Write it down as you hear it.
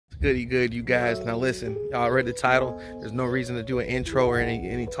goody good, you guys? Now listen, y'all read the title. There's no reason to do an intro or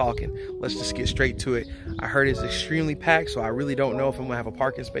any talking. Let's just get straight to it. I heard it's extremely packed, so I really don't know if I'm gonna have a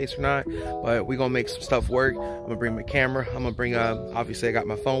parking space or not, but we're gonna make some stuff work. I'm gonna bring my camera. I'm gonna bring, obviously I got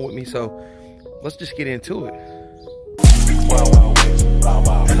my phone with me, so let's just get into it.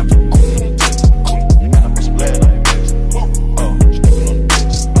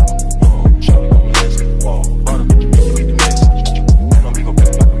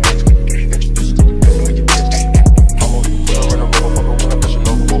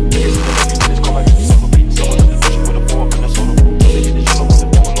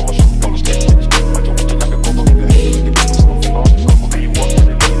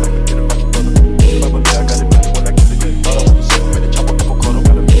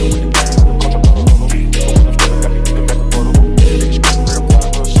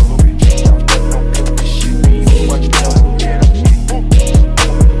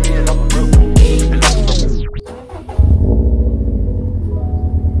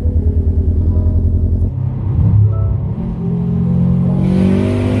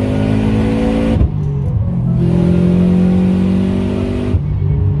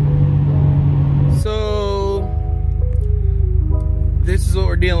 This is what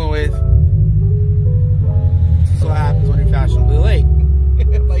we're dealing with. This is what happens when you're fashionably late.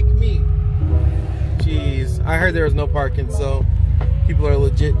 Like me. Jeez. I heard there was no parking, so people are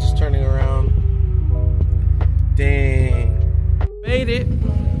legit just turning around. Dang. Made it.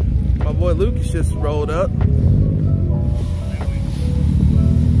 My boy Lucas just rolled up.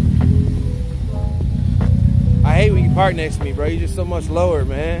 I hate when you park next to me, bro. You're just so much lower,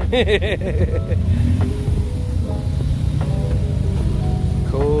 man.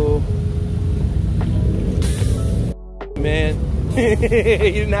 Cool. Man, you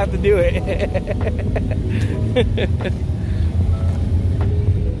didn't have to do it.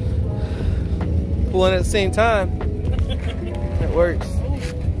 Pulling at the same time. It works.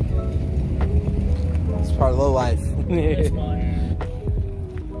 It's part of low life.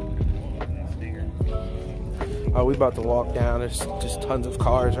 Oh, we about to walk down. There's just tons of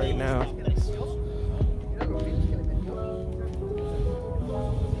cars right now.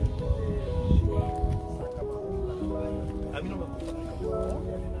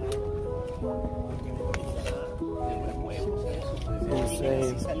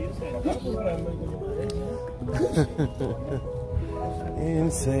 Insane.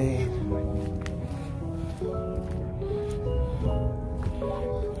 Insane.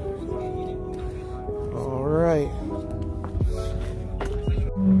 All right.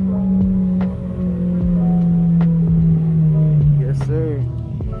 Yes, sir.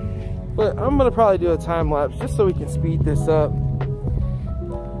 But I'm gonna probably do a time lapse just so we can speed this up. I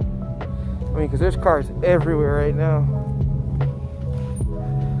mean, because there's cars everywhere right now.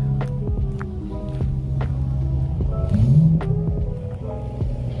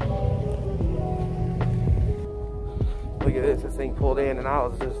 Look at this thing pulled in and I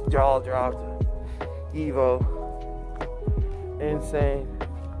was just jaw dropped. Evo. Insane.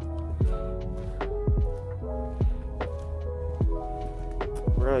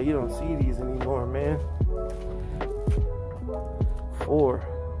 Bro, you don't see these anymore, man. 4.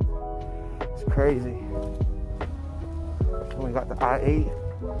 It's crazy. We got the I-8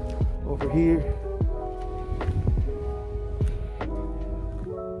 over here.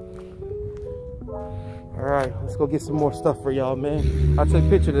 All right, let's go get some more stuff for y'all, man. I took a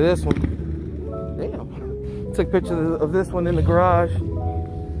picture of this one. Damn. Took a picture of this one in the garage.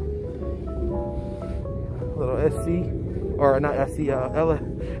 Little SC, or not SC,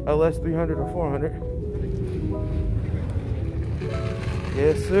 LS 300 or 400.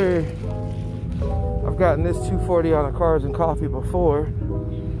 Yes, sir. I've gotten this 240 on a Cars and Coffee before.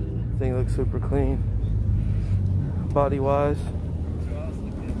 Thing looks super clean, body wise.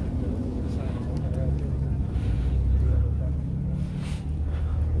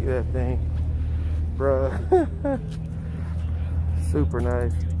 Look at that thing, bruh. Super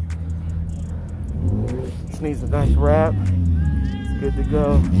nice. This needs a nice wrap. It's good to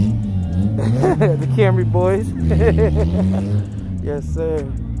go. The Camry boys. Yes, sir.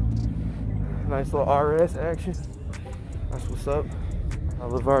 Nice little RS action. That's what's up.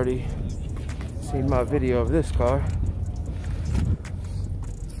 I'll have already seen my video of this car.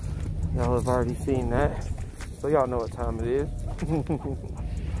 Y'all have already seen that. So y'all know what time it is.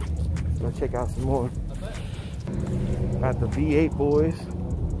 Let's check out some more. Got the V8 boys.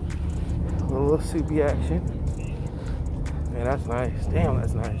 A little soupy action. Man, that's nice. Damn,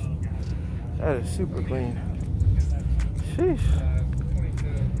 that's nice. That is super clean. Sheesh.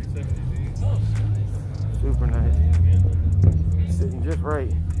 Super nice. Sitting just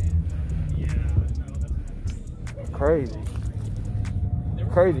right. crazy.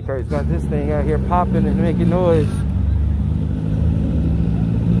 Crazy, crazy. Got this thing out here popping and making noise.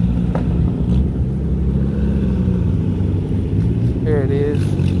 Here it is.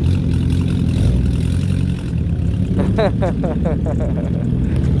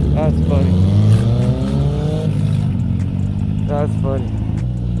 That's funny. That's funny.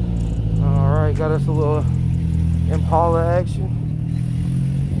 Alright, got us a little Impala action.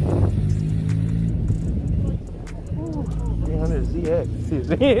 300ZX. Excuse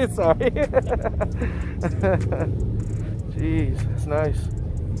me. Sorry. Jeez, that's nice.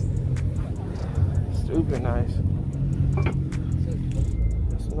 Stupid nice.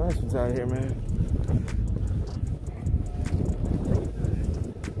 There's some nice ones out here, man.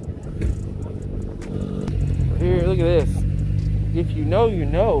 Here, look at this. If you know, you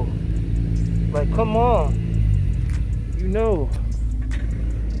know. Like, come on. You know.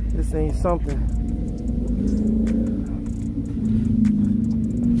 This ain't something.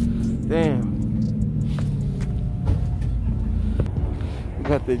 Damn. We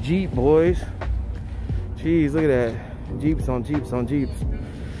got the Jeep, boys. Jeez, look at that. Jeeps on Jeeps on Jeeps.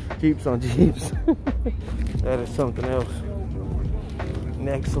 Jeeps on Jeeps. That is something else.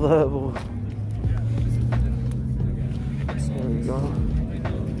 Next level. There we go.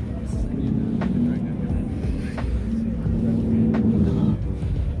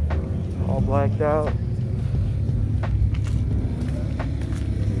 All blacked out.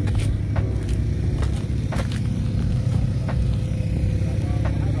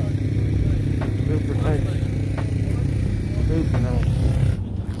 Super nice. Super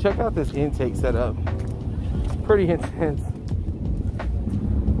nice. Check out this intake setup. It's pretty intense.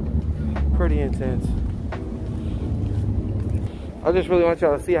 Pretty intense. I just really want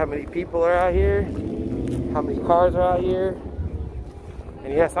y'all to see how many people are out here, how many cars are out here.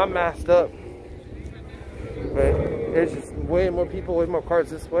 And yes, I'm masked up, but there's just way more people, way more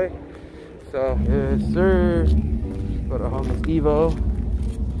cars this way. So, yes sir. Go to Homeless Evo.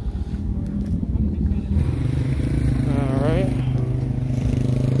 Alright.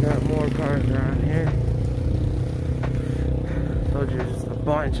 Got more cars around here. Told you there's just a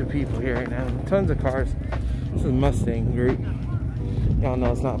bunch of people here right now. Tons of cars. This is Mustang group. Y'all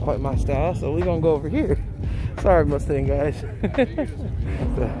know it's not quite my style, so we're gonna go over here. Sorry, Mustang guys.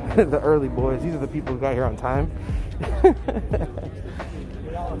 the early boys. These are the people who got here on time.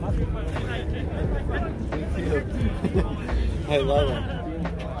 I love them.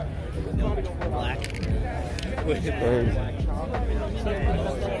 Black.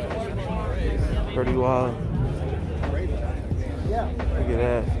 Pretty wild. Look at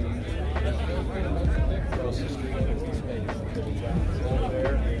that.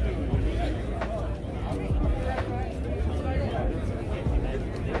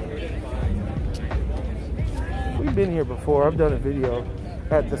 We've been here before. I've done a video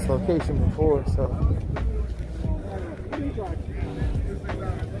at this location before, so.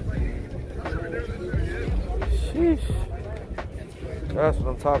 Sheesh. That's what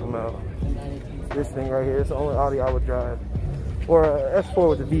I'm talking about. This thing right here. It's the only Audi I would drive. Or a S4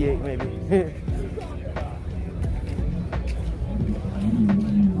 with a V8 maybe.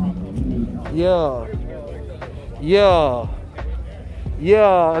 Yeah. Yeah.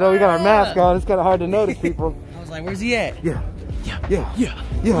 Yeah. I know we got our mask on. It's kind of hard to notice people. I was like, where's he at? Yeah. Yeah. Yeah. Yeah.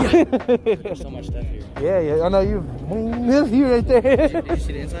 Yeah. There's so much stuff here. Yeah, yeah. I know you. This you right there. Did you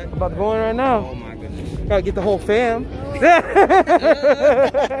see the inside? I'm about to go in right now. Oh my goodness. Gotta get the whole fam.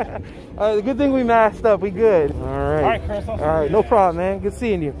 Good thing we masked up. We good. All right. All right, Chris. All right. No problem, man. Good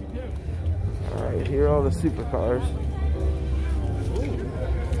seeing you. All right. Here are all the supercars.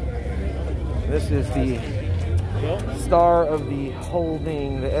 This is the star of the whole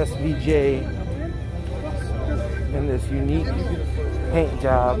thing, the SVJ, in this unique paint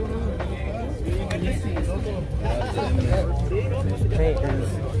job. This paint is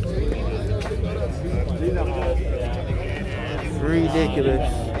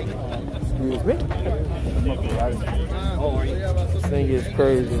ridiculous. Excuse me. This thing is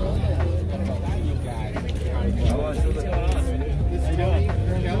crazy.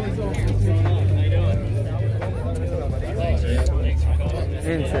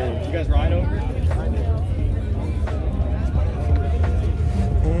 Insane. You guys ride over?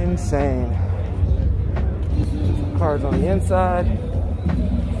 Insane. Cars on the inside.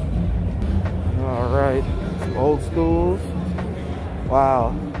 All right. Some old schools.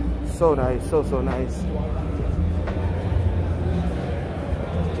 Wow. So nice. So nice.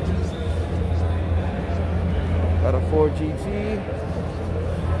 Got a Ford GT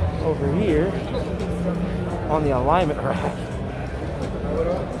over here on the alignment rack.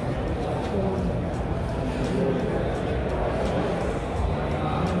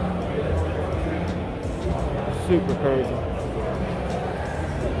 super crazy.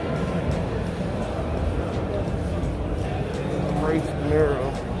 Race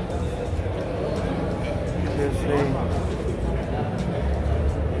Camaro. This thing.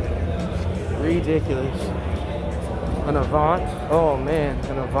 Ridiculous. An Avant. Oh man,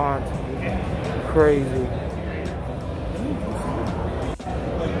 an Avant. Crazy.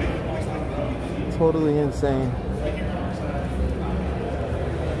 Totally insane.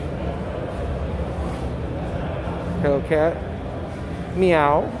 Hellcat.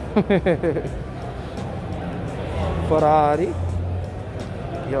 Meow. Ferrari.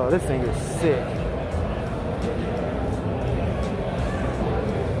 Yo, this thing is sick.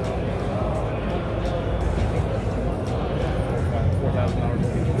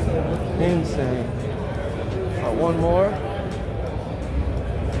 Insane. One more.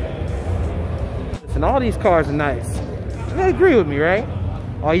 Listen, all these cars are nice. You agree with me, right?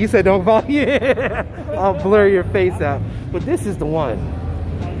 Oh, you said don't follow? Yeah. I'll blur your face out. But this is the one.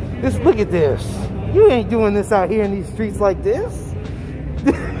 Look at this. You ain't doing this out here in these streets like this.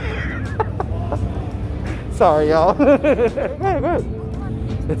 Sorry, y'all.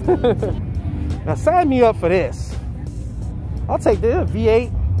 Now sign me up for this. I'll take this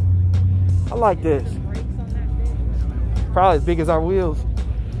V8. I like this. Probably as big as our wheels.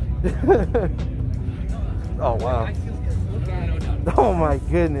 Oh wow. Oh my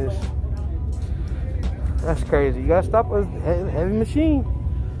goodness. That's crazy. You gotta stop with heavy machine.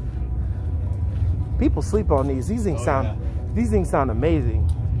 People sleep on these. These things sound amazing.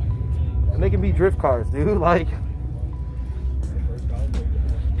 And they can be drift cars, dude. Like,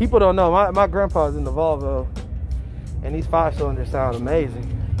 people don't know. My grandpa's in the Volvo, and these 5-cylinders sound amazing.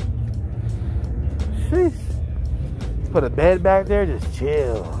 Sheesh. Put a bed back there, just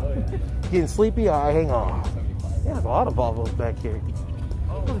chill. Getting sleepy? All right, hang on. Yeah, there's a lot of Volvos back here.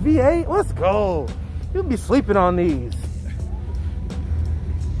 V8, let's go. You'll be sleeping on these.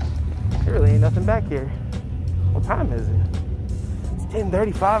 There really ain't nothing back here. What time is it? It's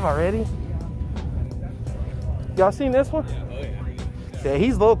 10:35 already. Y'all seen this one? Yeah,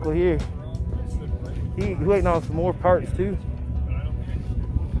 he's local here. He's waiting on some more parts too.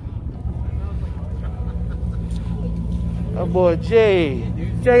 Oh boy, Jay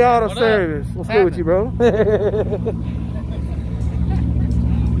Auto Service. What's good with you, bro?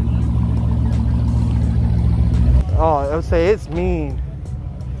 Oh, I would say it's mean.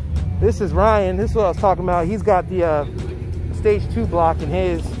 This is Ryan. This is what I was talking about. He's got the stage 2 block in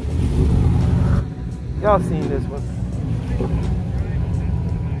his. Y'all seen this one?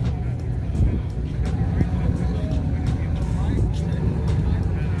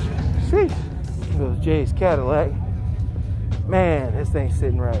 Sheesh. There goes Jay's Cadillac. Man, this thing's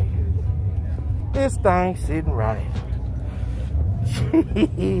sitting right. This thing's sitting right.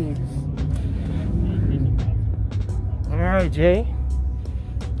 Jeez. All right, Jay.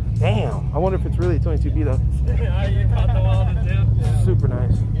 Damn. I wonder if it's really a 22B though. Yeah, you got the welded diff. Yeah. Super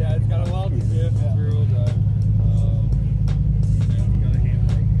nice. Yeah, it's got a welded diff. It's rear-wheel drive. It's got a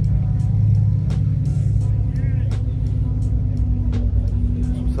handbrake.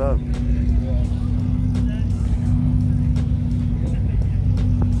 What's up?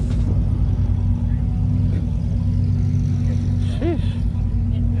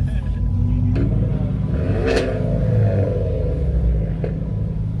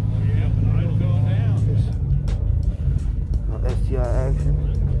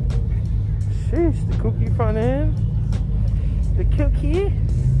 The cookie front end, the cookie.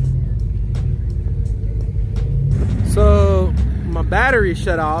 So my battery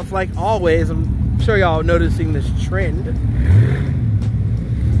shut off like always. I'm sure y'all noticing this trend,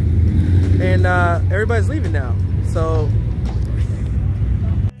 and everybody's leaving now. So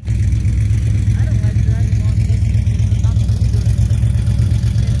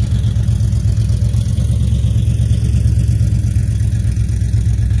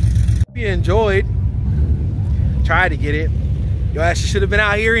you enjoyed. Tried to get it. Yo, actually should have been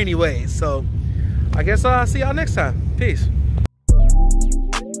out here anyway. So I guess I'll see y'all next time. Peace.